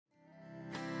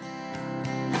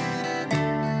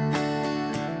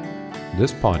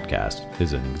This podcast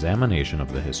is an examination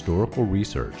of the historical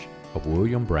research of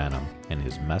William Branham and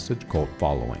his message cult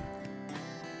following.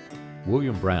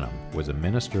 William Branham was a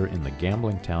minister in the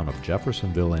gambling town of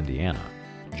Jeffersonville, Indiana,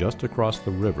 just across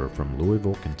the river from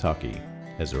Louisville, Kentucky,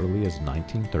 as early as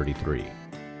 1933.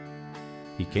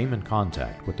 He came in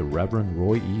contact with the Reverend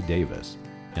Roy E. Davis,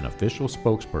 an official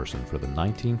spokesperson for the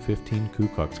 1915 Ku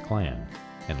Klux Klan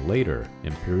and later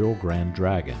Imperial Grand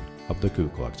Dragon of the Ku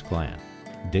Klux Klan.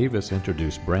 Davis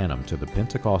introduced Branham to the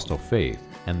Pentecostal faith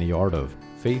and the art of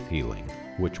faith healing,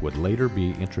 which would later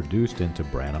be introduced into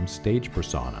Branham's stage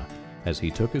persona as he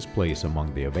took his place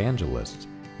among the evangelists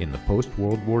in the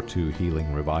post-World War II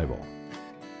healing revival.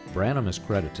 Branham is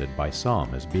credited by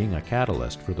some as being a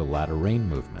catalyst for the Latter Rain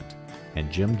movement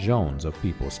and Jim Jones of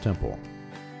People's Temple.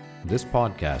 This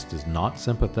podcast is not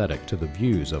sympathetic to the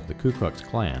views of the Ku Klux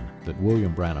Klan that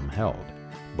William Branham held,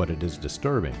 but it is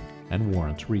disturbing and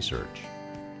warrants research.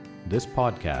 This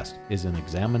podcast is an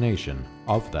examination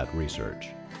of that research.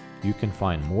 You can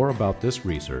find more about this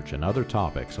research and other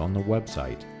topics on the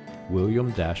website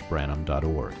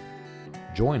william-branham.org.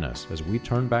 Join us as we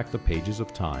turn back the pages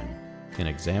of time and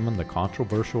examine the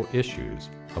controversial issues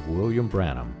of William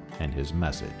Branham and his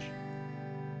message.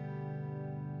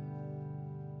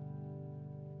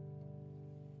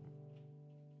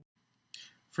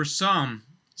 For some,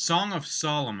 Song of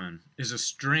Solomon is a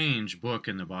strange book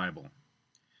in the Bible.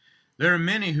 There are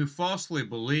many who falsely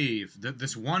believe that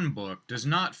this one book does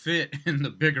not fit in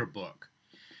the bigger book,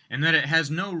 and that it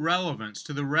has no relevance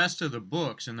to the rest of the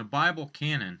books in the Bible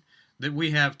canon that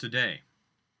we have today.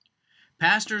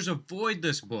 Pastors avoid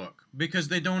this book because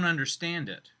they don't understand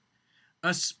it,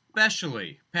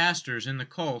 especially pastors in the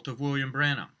cult of William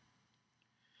Branham.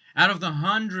 Out of the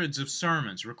hundreds of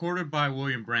sermons recorded by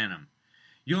William Branham,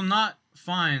 you'll not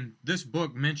find this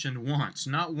book mentioned once,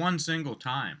 not one single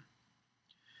time.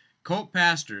 Cult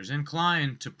pastors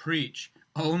inclined to preach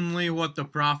only what the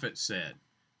prophet said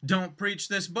don't preach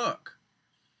this book.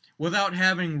 Without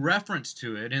having reference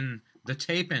to it in the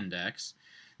tape index,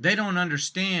 they don't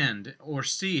understand or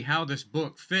see how this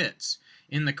book fits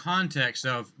in the context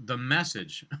of the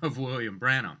message of William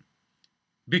Branham,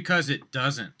 because it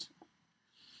doesn't.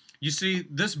 You see,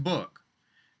 this book,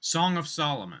 Song of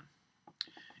Solomon,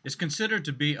 is considered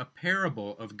to be a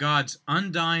parable of God's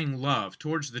undying love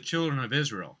towards the children of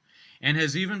Israel, and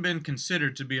has even been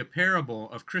considered to be a parable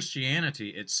of Christianity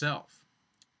itself.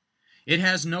 It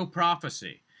has no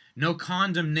prophecy, no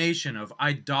condemnation of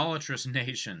idolatrous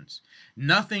nations,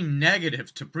 nothing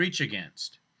negative to preach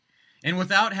against. And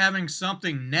without having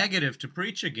something negative to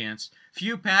preach against,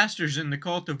 few pastors in the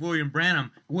cult of William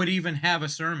Branham would even have a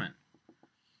sermon.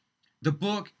 The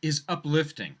book is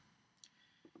uplifting.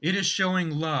 It is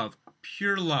showing love,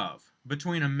 pure love,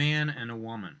 between a man and a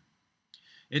woman.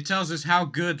 It tells us how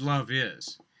good love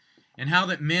is, and how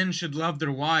that men should love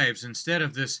their wives instead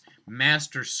of this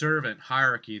master-servant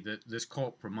hierarchy that this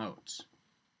cult promotes.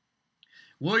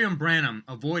 William Branham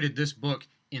avoided this book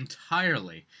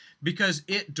entirely because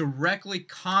it directly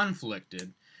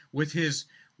conflicted with his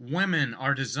women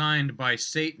are designed by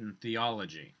Satan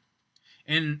theology,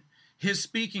 and his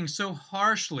speaking so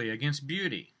harshly against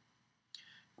beauty.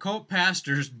 Cult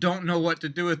pastors don't know what to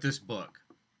do with this book,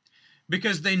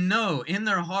 because they know in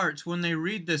their hearts when they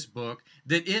read this book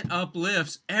that it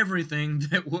uplifts everything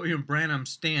that William Branham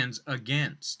stands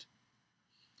against.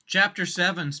 Chapter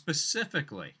 7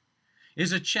 specifically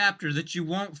is a chapter that you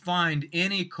won't find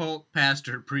any cult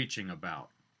pastor preaching about.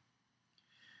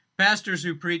 Pastors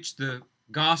who preach the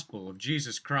gospel of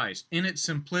Jesus Christ in its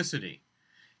simplicity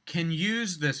can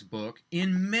use this book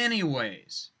in many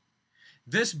ways.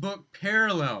 This book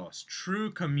parallels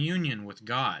true communion with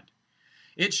God.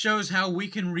 It shows how we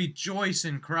can rejoice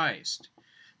in Christ.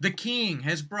 The King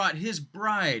has brought his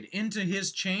bride into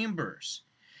his chambers,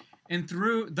 and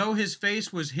though his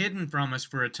face was hidden from us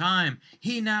for a time,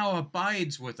 he now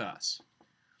abides with us.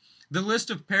 The list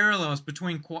of parallels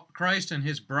between Christ and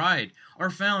his bride are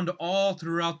found all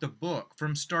throughout the book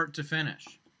from start to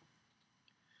finish.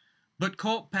 But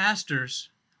cult pastors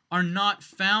are not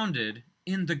founded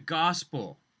in the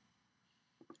gospel.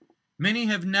 Many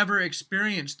have never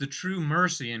experienced the true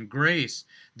mercy and grace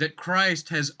that Christ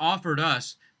has offered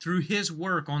us through his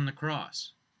work on the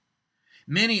cross.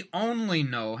 Many only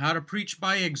know how to preach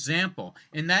by example,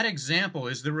 and that example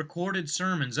is the recorded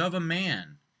sermons of a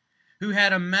man who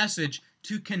had a message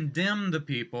to condemn the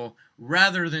people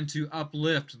rather than to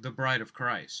uplift the bride of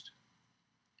Christ.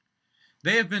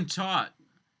 They have been taught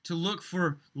to look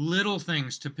for little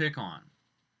things to pick on.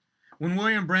 When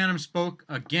William Branham spoke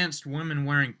against women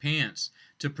wearing pants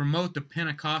to promote the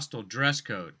Pentecostal dress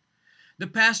code, the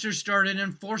pastors started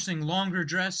enforcing longer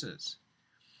dresses.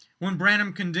 When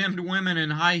Branham condemned women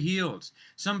in high heels,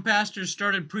 some pastors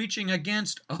started preaching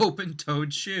against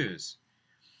open-toed shoes.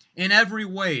 In every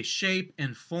way, shape,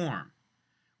 and form,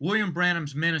 William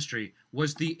Branham's ministry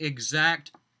was the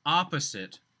exact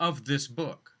opposite of this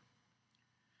book.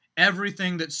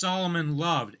 Everything that Solomon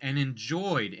loved and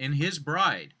enjoyed in his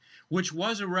bride, which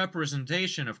was a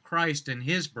representation of Christ and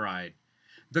his bride,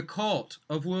 the cult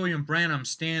of William Branham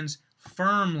stands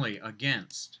firmly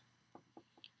against.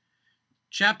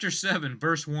 Chapter 7,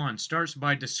 verse 1 starts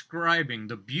by describing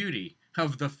the beauty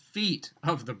of the feet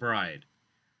of the bride.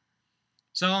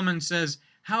 Solomon says,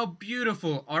 "How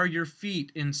beautiful are your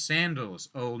feet in sandals,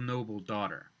 O noble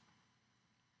daughter."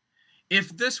 If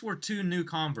this were two new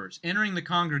converts entering the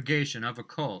congregation of a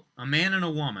cult, a man and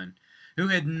a woman, who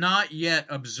had not yet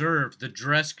observed the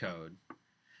dress code,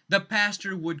 the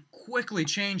pastor would quickly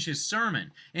change his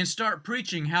sermon and start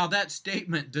preaching how that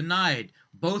statement denied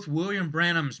both William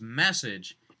Branham's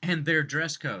message and their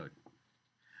dress code.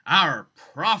 Our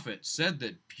prophet said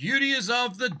that beauty is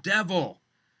of the devil.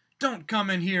 Don't come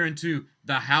in here into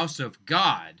the house of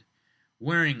God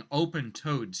wearing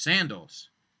open-toed sandals.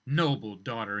 Noble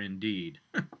daughter indeed.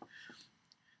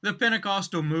 The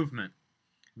Pentecostal movement,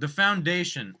 the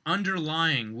foundation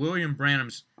underlying William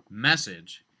Branham's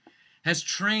message, has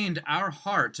trained our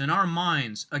hearts and our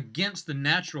minds against the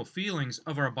natural feelings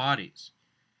of our bodies.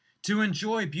 To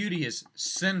enjoy beauty is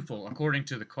sinful, according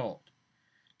to the cult.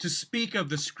 To speak of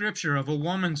the scripture of a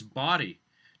woman's body,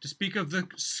 to speak of the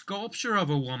sculpture of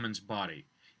a woman's body,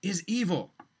 is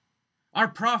evil. Our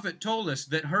prophet told us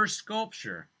that her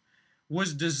sculpture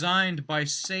was designed by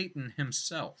Satan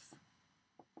himself.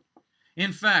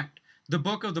 In fact, the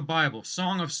book of the Bible,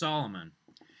 Song of Solomon,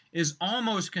 is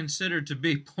almost considered to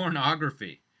be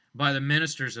pornography by the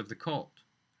ministers of the cult.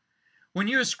 When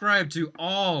you ascribe to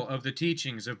all of the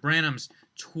teachings of Branham's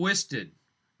twisted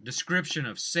description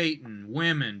of Satan,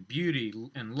 women, beauty,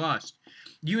 and lust,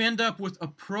 you end up with a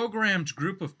programmed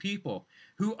group of people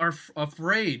who are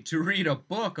afraid to read a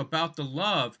book about the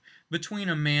love between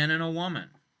a man and a woman.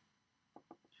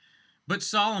 But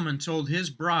Solomon told his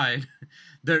bride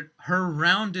that her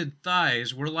rounded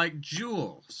thighs were like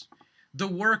jewels, the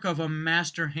work of a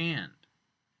master hand.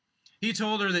 He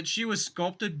told her that she was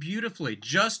sculpted beautifully,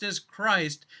 just as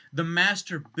Christ, the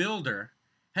master builder,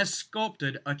 has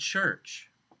sculpted a church.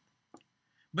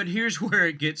 But here's where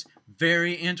it gets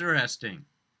very interesting.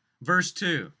 Verse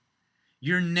 2,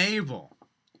 your navel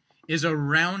is a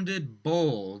rounded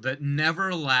bowl that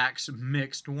never lacks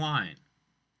mixed wine.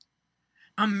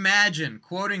 Imagine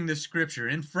quoting this scripture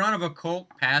in front of a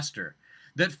cult pastor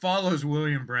that follows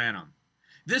William Branham.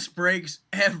 This breaks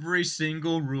every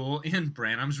single rule in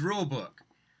Branham's rule book.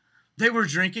 They were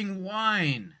drinking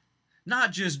wine.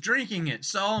 Not just drinking it,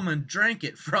 Solomon drank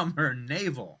it from her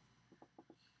navel.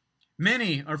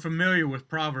 Many are familiar with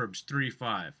Proverbs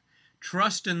 3:5.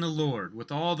 Trust in the Lord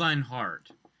with all thine heart,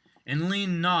 and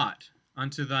lean not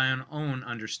unto thine own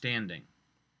understanding.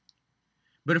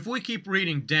 But if we keep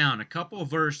reading down a couple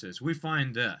of verses, we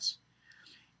find this.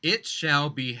 It shall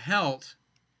be health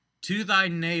to thy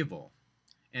navel,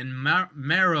 and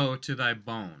marrow to thy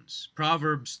bones.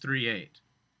 Proverbs 3:8.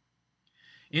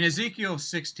 In Ezekiel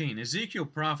 16, Ezekiel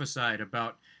prophesied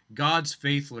about God's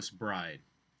faithless bride,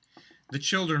 the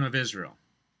children of Israel.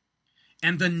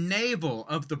 And the navel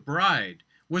of the bride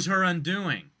was her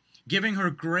undoing, giving her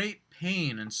great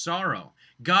pain and sorrow.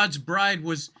 God's bride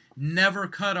was never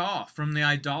cut off from the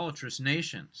idolatrous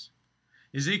nations.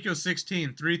 Ezekiel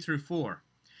 16, 3-4.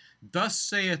 Thus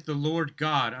saith the Lord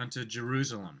God unto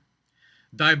Jerusalem,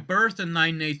 thy birth and thy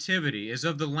nativity is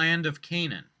of the land of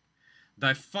Canaan.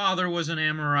 Thy father was an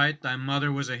Amorite, thy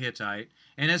mother was a Hittite.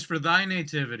 And as for thy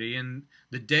nativity, in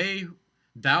the day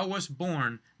thou wast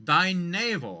born, thy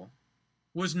navel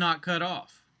was not cut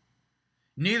off.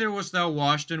 Neither wast thou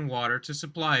washed in water to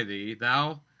supply thee.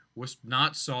 Thou wast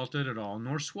not salted at all,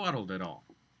 nor swaddled at all.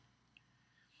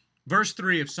 Verse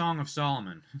 3 of Song of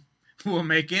Solomon will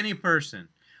make any person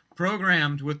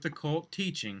programmed with the cult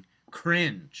teaching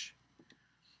cringe.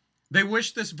 They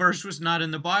wish this verse was not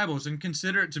in the Bibles and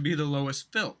consider it to be the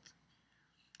lowest filth.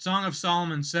 Song of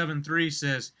Solomon 7:3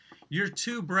 says, your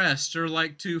two breasts are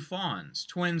like two fawns,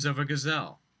 twins of a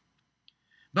gazelle.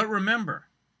 But remember,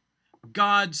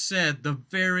 God said the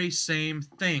very same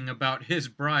thing about his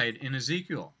bride in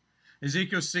Ezekiel.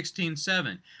 Ezekiel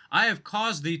 16:7, I have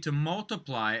caused thee to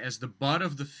multiply as the bud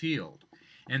of the field,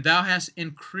 and thou hast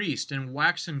increased and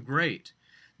waxen great.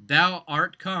 Thou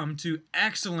art come to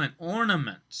excellent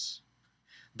ornaments.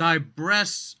 Thy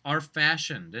breasts are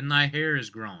fashioned, and thy hair is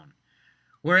grown,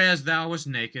 whereas thou wast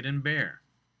naked and bare.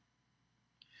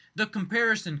 The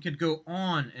comparison could go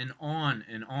on and on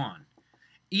and on.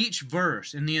 Each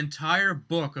verse in the entire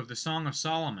book of the Song of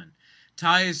Solomon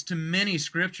ties to many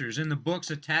scriptures in the books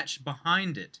attached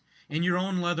behind it in your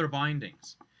own leather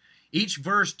bindings. Each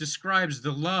verse describes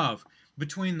the love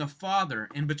between the Father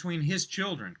and between his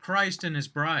children, Christ and his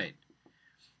bride.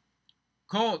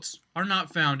 Cults are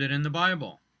not founded in the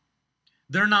Bible.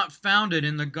 They're not founded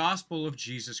in the gospel of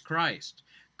Jesus Christ.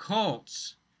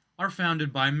 Cults are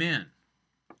founded by men.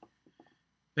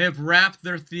 They have wrapped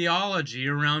their theology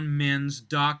around men's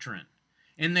doctrine,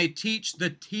 and they teach the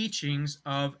teachings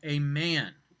of a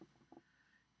man.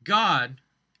 God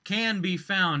can be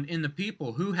found in the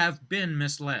people who have been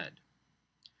misled,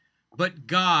 but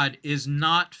God is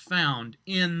not found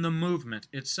in the movement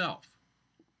itself.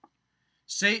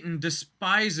 Satan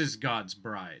despises God's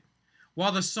bride.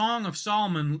 While the Song of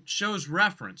Solomon shows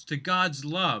reference to God's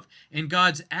love and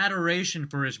God's adoration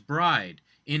for his bride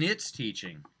in its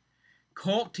teaching,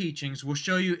 cult teachings will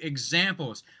show you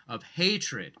examples of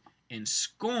hatred and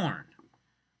scorn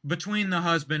between the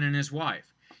husband and his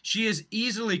wife. She is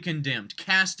easily condemned,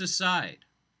 cast aside.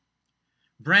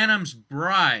 Branham's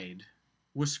bride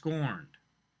was scorned.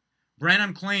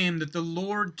 Branham claimed that the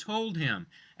Lord told him,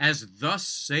 "As thus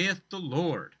saith the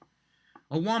Lord."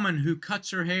 A woman who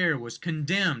cuts her hair was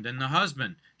condemned, and the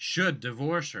husband should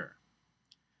divorce her.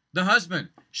 The husband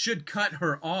should cut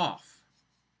her off.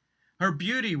 Her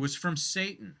beauty was from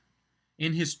Satan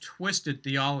in his twisted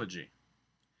theology.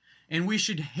 And we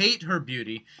should hate her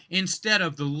beauty instead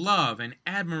of the love and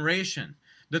admiration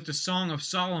that the Song of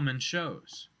Solomon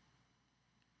shows.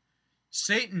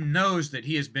 Satan knows that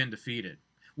he has been defeated.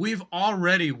 We've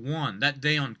already won that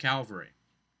day on Calvary.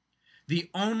 The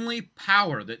only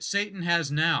power that Satan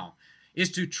has now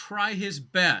is to try his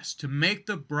best to make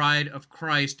the bride of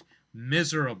Christ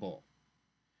miserable,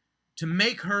 to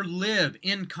make her live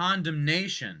in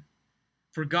condemnation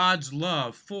for God's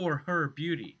love for her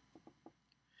beauty.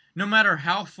 No matter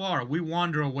how far we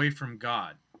wander away from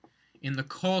God in the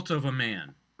cult of a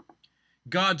man,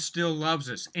 God still loves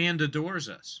us and adores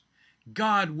us.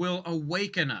 God will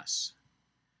awaken us.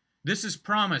 This is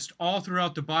promised all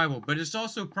throughout the Bible, but it's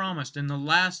also promised in the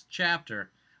last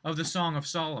chapter of the Song of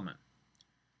Solomon.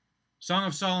 Song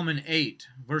of Solomon 8,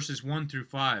 verses 1 through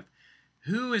 5.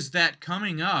 Who is that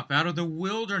coming up out of the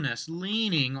wilderness,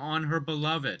 leaning on her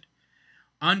beloved?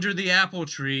 Under the apple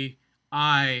tree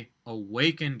I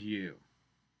awakened you.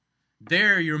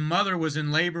 There your mother was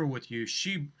in labor with you.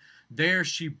 There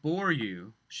she bore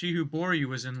you. She who bore you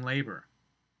was in labor.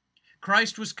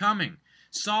 Christ was coming.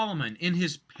 Solomon, in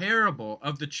his parable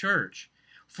of the church,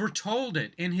 foretold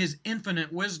it in his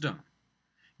infinite wisdom.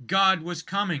 God was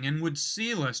coming and would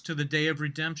seal us to the day of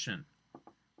redemption.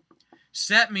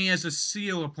 Set me as a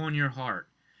seal upon your heart,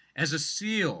 as a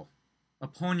seal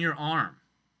upon your arm.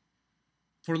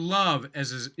 For love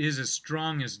is as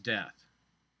strong as death.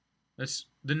 That's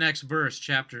the next verse,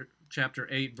 chapter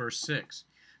 8, verse 6.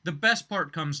 The best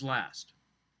part comes last.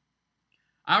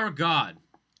 Our God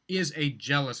is a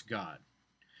jealous God.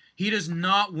 He does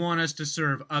not want us to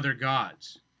serve other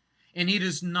gods, and he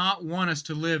does not want us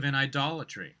to live in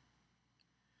idolatry.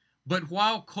 But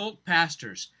while cult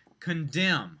pastors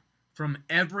condemn from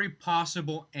every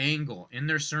possible angle in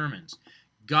their sermons,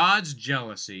 God's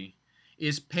jealousy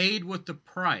is paid with the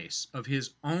price of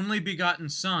his only begotten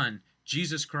Son,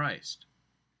 Jesus Christ.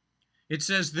 It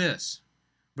says this,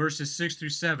 verses 6 through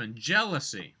 7,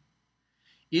 jealousy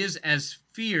is as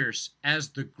fierce as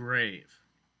the grave.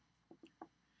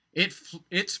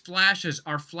 Its flashes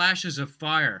are flashes of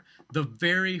fire, the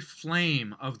very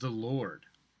flame of the Lord.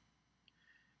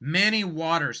 Many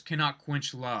waters cannot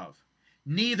quench love,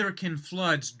 neither can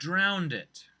floods drown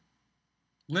it.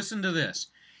 Listen to this.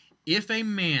 If a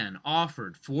man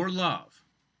offered for love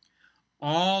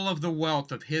all of the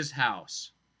wealth of his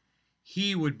house,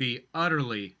 he would be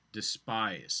utterly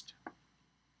despised.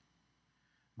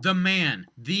 The man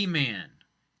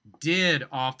did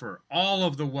offer all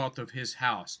of the wealth of his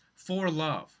house for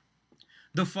love.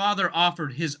 The Father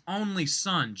offered his only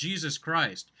Son, Jesus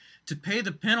Christ, to pay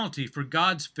the penalty for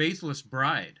God's faithless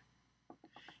bride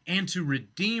and to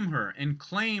redeem her and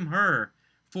claim her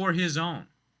for his own.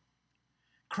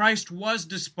 Christ was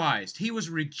despised. He was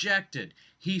rejected.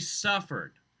 He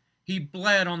suffered. He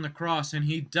bled on the cross, and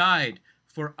he died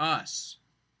for us.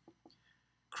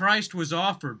 Christ was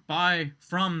offered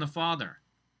from the Father.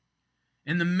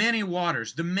 And the many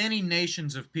waters, the many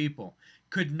nations of people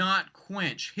could not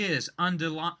quench his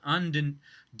undying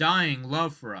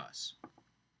love for us.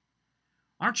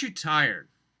 Aren't you tired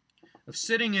of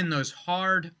sitting in those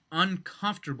hard,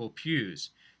 uncomfortable pews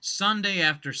Sunday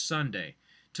after Sunday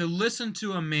to listen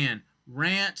to a man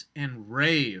rant and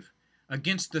rave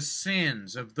against the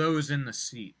sins of those in the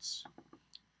seats?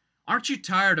 Aren't you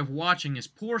tired of watching as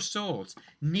poor souls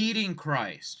needing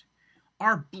Christ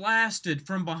are blasted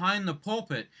from behind the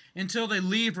pulpit until they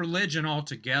leave religion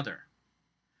altogether?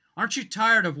 Aren't you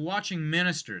tired of watching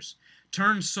ministers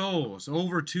turn souls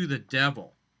over to the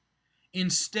devil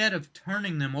instead of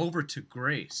turning them over to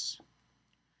grace?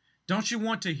 Don't you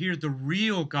want to hear the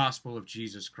real gospel of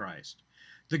Jesus Christ?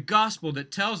 The gospel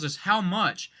that tells us how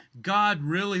much God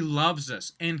really loves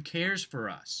us and cares for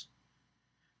us.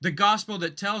 The gospel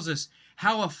that tells us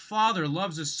how a father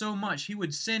loves us so much he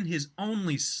would send his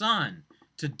only son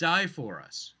to die for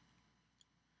us.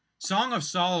 Song of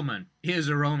Solomon is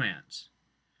a romance,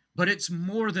 but it's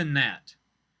more than that.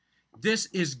 This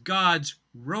is God's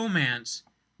romance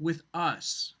with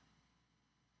us.